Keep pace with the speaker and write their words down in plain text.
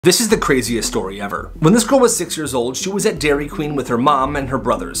This is the craziest story ever. When this girl was 6 years old, she was at Dairy Queen with her mom and her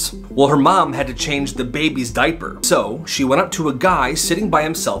brothers. Well, her mom had to change the baby's diaper. So she went up to a guy sitting by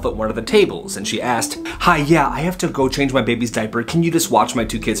himself at one of the tables and she asked, "Hi, yeah, I have to go change my baby's diaper. Can you just watch my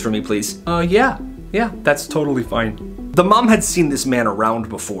two kids for me, please?" Yeah, that's totally fine." The mom had seen this man around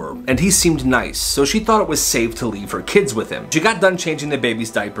before, and he seemed nice, so she thought it was safe to leave her kids with him. She got done changing the baby's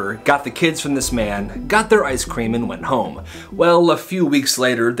diaper, got the kids from this man, got their ice cream, and went home. Well, a few weeks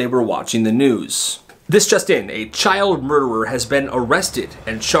later, they were watching the news. This just in, a child murderer has been arrested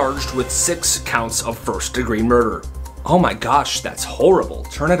and charged with 6 counts of first-degree murder. Oh my gosh, that's horrible.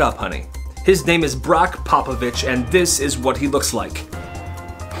 Turn it up, honey. His name is Brock Popovich, and this is what he looks like.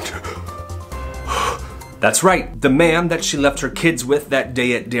 That's right, the man that she left her kids with that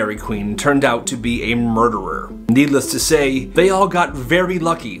day at Dairy Queen turned out to be a murderer. Needless to say, they all got very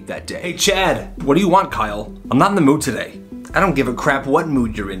lucky that day. Hey Chad, what do you want, Kyle? I'm not in the mood today. I don't give a crap what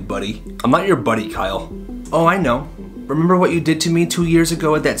mood you're in, buddy. I'm not your buddy, Kyle. Oh, I know. Remember what you did to me 2 years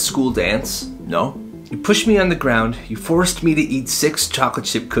ago at that school dance? No? You pushed me on the ground, you forced me to eat 6 chocolate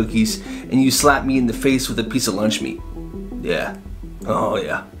chip cookies, and you slapped me in the face with a piece of lunch meat. Yeah. Oh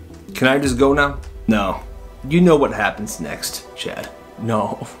yeah. Can I just go now? No. You know what happens next, Chad.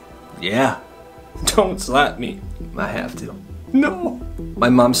 No. Yeah. Don't slap me. I have to. No. My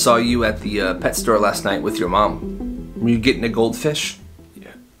mom saw you at the pet store last night with your mom. Were you getting a goldfish?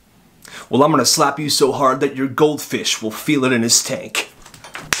 Yeah. Well, I'm gonna slap you so hard that your goldfish will feel it in his tank.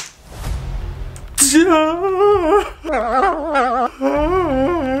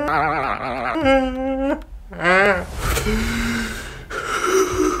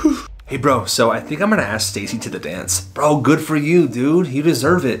 Hey bro, so I think I'm gonna ask Stacy to the dance. Bro, good for you, dude. You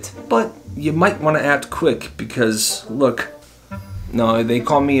deserve it. But you might want to act quick because, look. No, they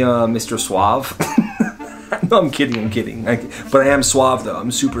call me Mr. Suave. No, I'm kidding. But I am suave though.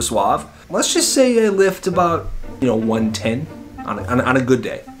 I'm super suave. Let's just say I lift about, 110 on a good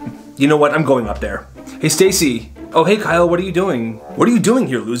day. You know what? I'm going up there. Hey Stacy. Oh, hey Kyle, what are you doing? What are you doing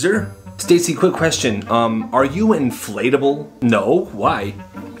here, loser? Stacy, quick question. Are you inflatable? No, why?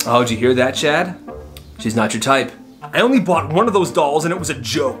 Oh, did you hear that, Chad? She's not your type. I only bought one of those dolls and it was a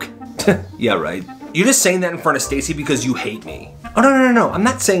joke. Yeah, right. You're just saying that in front of Stacy because you hate me. Oh, no. I'm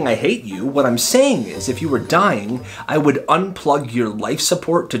not saying I hate you. What I'm saying is if you were dying, I would unplug your life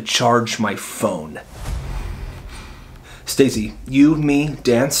support to charge my phone. Stacy, you, me,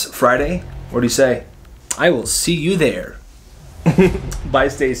 dance Friday? What do you say? I will see you there. Bye,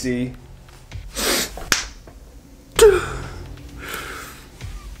 Stacy.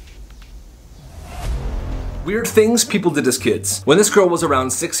 Weird things people did as kids. When this girl was around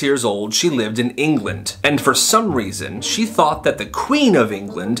 6 years old, she lived in England. And for some reason, she thought that the Queen of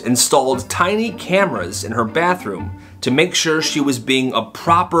England installed tiny cameras in her bathroom to make sure she was being a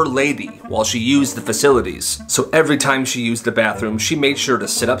proper lady while she used the facilities. So every time she used the bathroom, she made sure to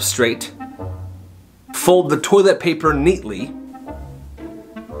sit up straight, fold the toilet paper neatly,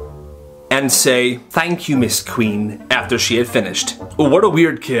 and say, "Thank you, Miss Queen," after she had finished. Well, what a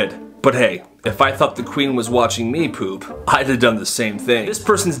weird kid. But hey, if I thought the Queen was watching me poop, I'd have done the same thing. This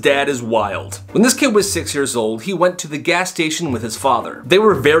person's dad is wild. When this kid was 6 years old, he went to the gas station with his father. They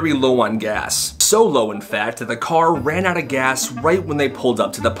were very low on gas. So low, in fact, that the car ran out of gas right when they pulled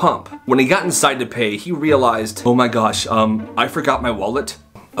up to the pump. When he got inside to pay, he realized, oh my gosh, I forgot my wallet.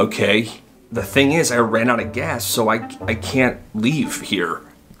 Okay. The thing is, I ran out of gas, so I can't leave here.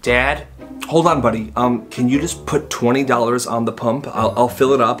 Dad? Hold on, buddy. Can you just put $20 on the pump? I'll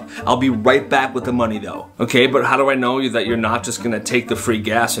fill it up. I'll be right back with the money though. Okay, but how do I know that you're not just gonna take the free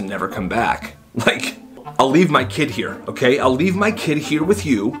gas and never come back? Like, I'll leave my kid here, okay? I'll leave my kid here with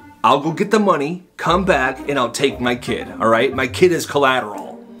you. I'll go get the money, come back, and I'll take my kid, all right? My kid is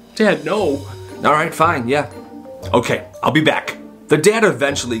collateral. Dad, no. All right, fine, yeah. Okay, I'll be back. The dad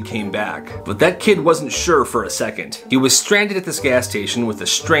eventually came back, but that kid wasn't sure for a second. He was stranded at this gas station with a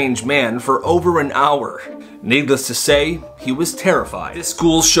strange man for over an hour. Needless to say, he was terrified. This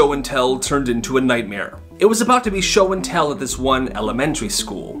school's show and tell turned into a nightmare. It was about to be show and tell at this one elementary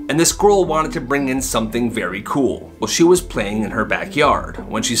school, and this girl wanted to bring in something very cool. Well, she was playing in her backyard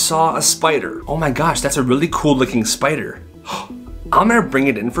when she saw a spider. Oh my gosh, that's a really cool looking spider. I'm gonna bring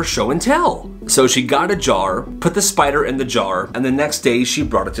it in for show and tell. So she got a jar, put the spider in the jar, and the next day she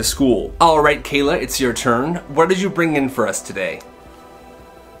brought it to school. All right, Kayla, it's your turn. What did you bring in for us today?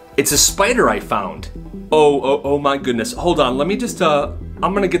 It's a spider I found. Oh my goodness. Hold on, let me just, I'm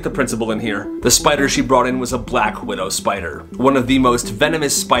gonna get the principal in here. The spider she brought in was a black widow spider, one of the most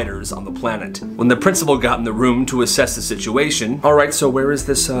venomous spiders on the planet. When the principal got in the room to assess the situation, all right, so where is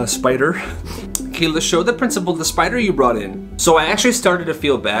this spider? Kayla, show the principal the spider you brought in. So I actually started to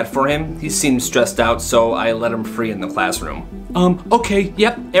feel bad for him. He seemed stressed out, so I let him free in the classroom. Okay,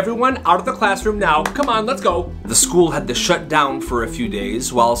 yep, everyone out of the classroom now. Come on, let's go. The school had to shut down for a few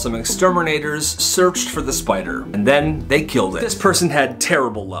days while some exterminators searched for the spider, and then they killed it. This person had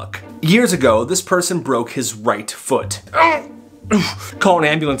terrible luck. Years ago, this person broke his right foot. Call an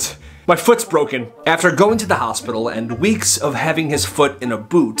ambulance. My foot's broken. After going to the hospital and weeks of having his foot in a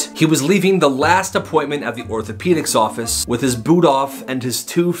boot, he was leaving the last appointment at the orthopedics office with his boot off and his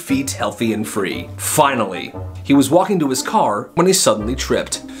 2 feet healthy and free. Finally, he was walking to his car when he suddenly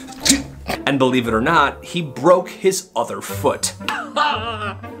tripped. And believe it or not, he broke his other foot.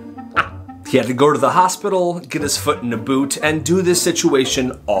 He had to go to the hospital, get his foot in a boot, and do this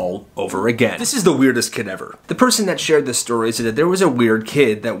situation all over again. This is the weirdest kid ever. The person that shared this story said that there was a weird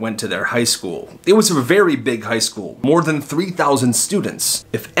kid that went to their high school. It was a very big high school, more than 3,000 students.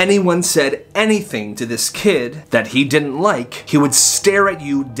 If anyone said anything to this kid that he didn't like, he would stare at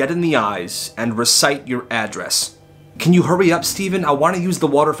you dead in the eyes and recite your address. Can you hurry up, Steven? I want to use the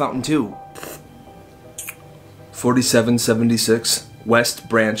water fountain too. 4776 West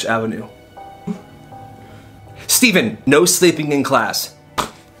Branch Avenue. Steven, no sleeping in class.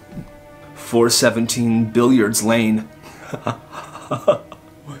 417 Billiards Lane.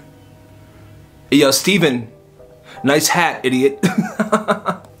 Yo, Steven. Nice hat, idiot.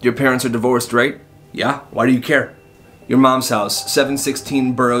 Your parents are divorced, right? Yeah, why do you care? Your mom's house,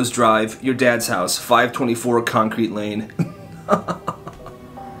 716 Burroughs Drive. Your dad's house, 524 Concrete Lane.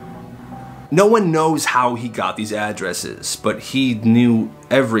 No one knows how he got these addresses, but he knew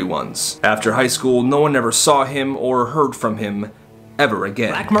everyone's. After high school, no one ever saw him or heard from him ever again.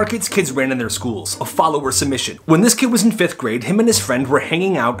 Black markets kids ran in their schools, a follower submission. When this kid was in 5th grade, him and his friend were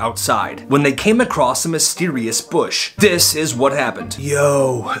hanging out outside when they came across a mysterious bush. This is what happened.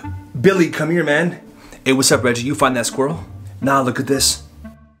 Yo, Billy, come here, man. Hey, what's up, Reggie? You find that squirrel? Nah, look at this.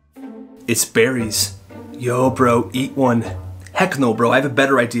 It's berries. Yo, bro, eat one. Heck no, bro, I have a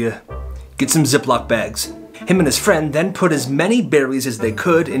better idea. Get some Ziploc bags. Him and his friend then put as many berries as they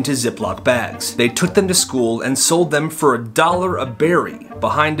could into Ziploc bags. They took them to school and sold them for $1 a berry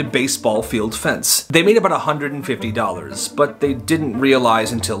behind a baseball field fence. They made about $150, but they didn't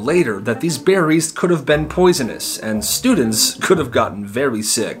realize until later that these berries could have been poisonous and students could have gotten very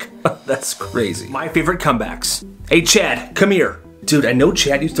sick. That's crazy. My favorite comebacks. Hey Chad, come here. Dude, I know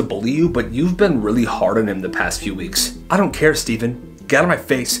Chad used to bully you, but you've been really hard on him the past few weeks. I don't care, Steven. Get out of my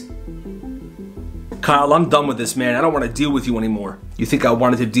face. Kyle, I'm done with this, man. I don't want to deal with you anymore. You think I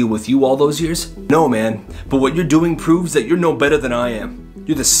wanted to deal with you all those years? No, man. But what you're doing proves that you're no better than I am.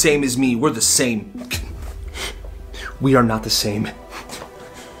 You're the same as me. We're the same. We are not the same.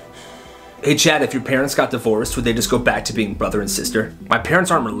 Hey, Chad, if your parents got divorced, would they just go back to being brother and sister? My parents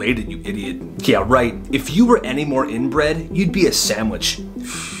aren't related, you idiot. Yeah, right. If you were any more inbred, you'd be a sandwich.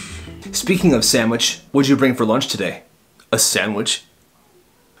 Speaking of sandwich, what'd you bring for lunch today? A sandwich?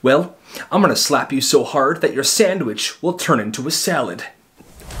 Well, I'm gonna slap you so hard that your sandwich will turn into a salad.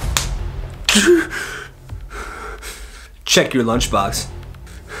 Check your lunchbox.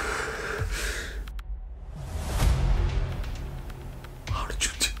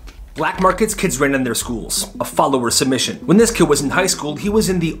 Black markets kids ran in their schools, a follower submission. When this kid was in high school, he was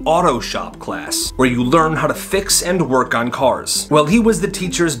in the auto shop class, where you learn how to fix and work on cars. Well, he was the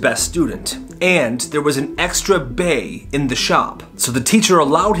teacher's best student, and there was an extra bay in the shop. So the teacher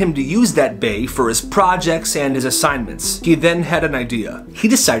allowed him to use that bay for his projects and his assignments. He then had an idea. He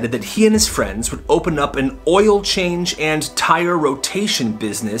decided that he and his friends would open up an oil change and tire rotation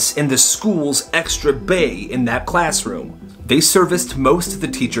business in the school's extra bay in that classroom. They serviced most of the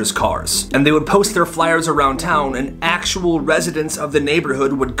teachers' cars, and they would post their flyers around town, and actual residents of the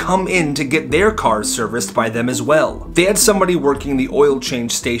neighborhood would come in to get their cars serviced by them as well. They had somebody working the oil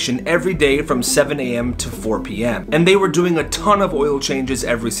change station every day from 7 a.m. to 4 p.m., and they were doing a ton of oil changes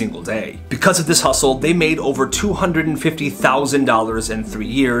every single day. Because of this hustle, they made over $250,000 in 3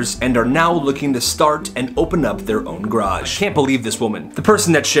 years, and are now looking to start and open up their own garage. I can't believe this woman. The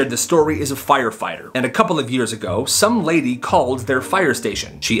person that shared the story is a firefighter, and a couple of years ago, some lady called their fire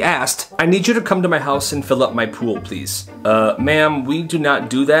station. She asked, "I need you to come to my house and fill up my pool, please." Ma'am, we do not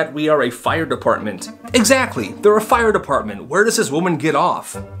do that. We are a fire department." Exactly, they're a fire department. Where does this woman get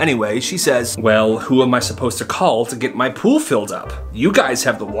off? Anyway, she says, "Well, who am I supposed to call to get my pool filled up? You guys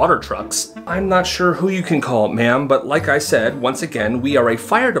have the water trucks." "I'm not sure who you can call, ma'am, but like I said, once again, we are a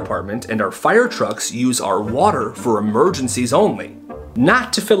fire department and our fire trucks use our water for emergencies only,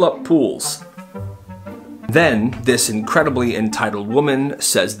 not to fill up pools." Then, this incredibly entitled woman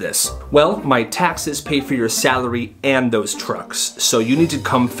says this, "Well, my taxes pay for your salary and those trucks, so you need to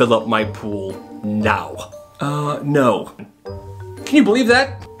come fill up my pool now. No. Can you believe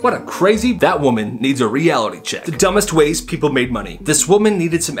that? What a crazy... That woman needs a reality check. The dumbest ways people made money. This woman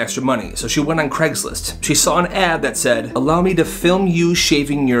needed some extra money, so she went on Craigslist. She saw an ad that said, "Allow me to film you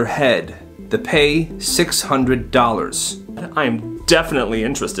shaving your head. The pay, $600. I'm definitely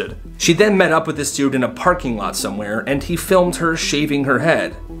interested. She then met up with this dude in a parking lot somewhere, and he filmed her shaving her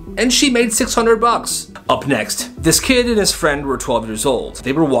head. And she made $600. Up next, this kid and his friend were 12 years old.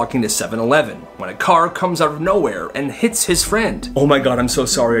 They were walking to 7-Eleven when a car comes out of nowhere and hits his friend. Oh my god, I'm so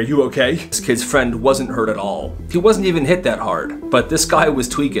sorry, are you okay? This kid's friend wasn't hurt at all. He wasn't even hit that hard, but this guy was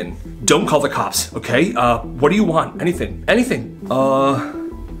tweaking. Don't call the cops, okay? What do you want? Anything.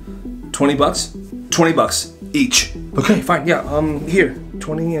 20 bucks? 20 bucks each. Okay, fine, yeah, here,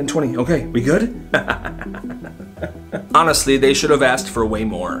 20 and 20. Okay, we good? Honestly, they should have asked for way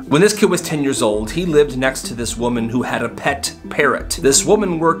more. When this kid was 10 years old, he lived next to this woman who had a pet parrot. This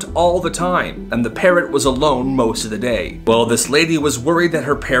woman worked all the time, and the parrot was alone most of the day. Well, this lady was worried that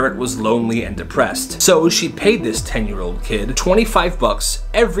her parrot was lonely and depressed. So she paid this 10-year-old kid 25 bucks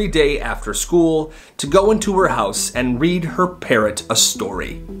every day after school to go into her house and read her parrot a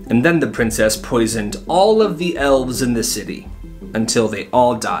story. And then the princess poisoned all of the elves in the city until they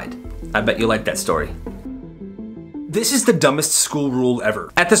all died. I bet you like that story. This is the dumbest school rule ever.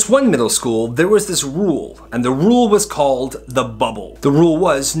 At this one middle school, there was this rule, and the rule was called the bubble. The rule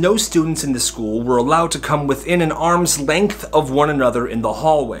was no students in the school were allowed to come within an arm's length of one another in the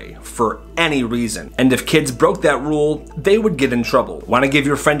hallway for any reason. And if kids broke that rule, they would get in trouble. Want to give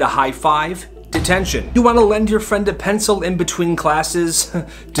your friend a high five? Detention. You want to lend your friend a pencil in between classes?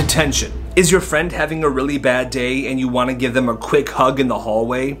 Detention. Is your friend having a really bad day and you want to give them a quick hug in the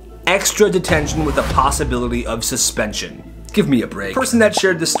hallway? Extra detention with a possibility of suspension. Give me a break. The person that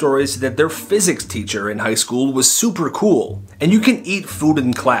shared this story said that their physics teacher in high school was super cool, and you can eat food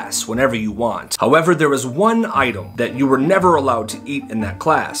in class whenever you want. However, there was one item that you were never allowed to eat in that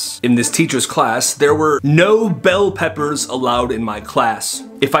class. In this teacher's class, there were no bell peppers allowed in my class.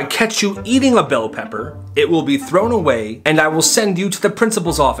 If I catch you eating a bell pepper, it will be thrown away and I will send you to the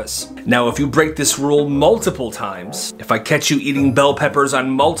principal's office. Now, if you break this rule multiple times, if I catch you eating bell peppers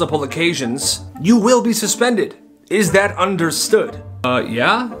on multiple occasions, you will be suspended. Is that understood?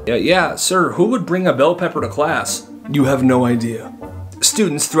 Yeah, sir, who would bring a bell pepper to class? You have no idea.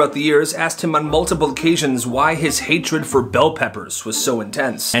 Students throughout the years asked him on multiple occasions why his hatred for bell peppers was so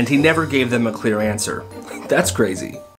intense, and he never gave them a clear answer. That's crazy.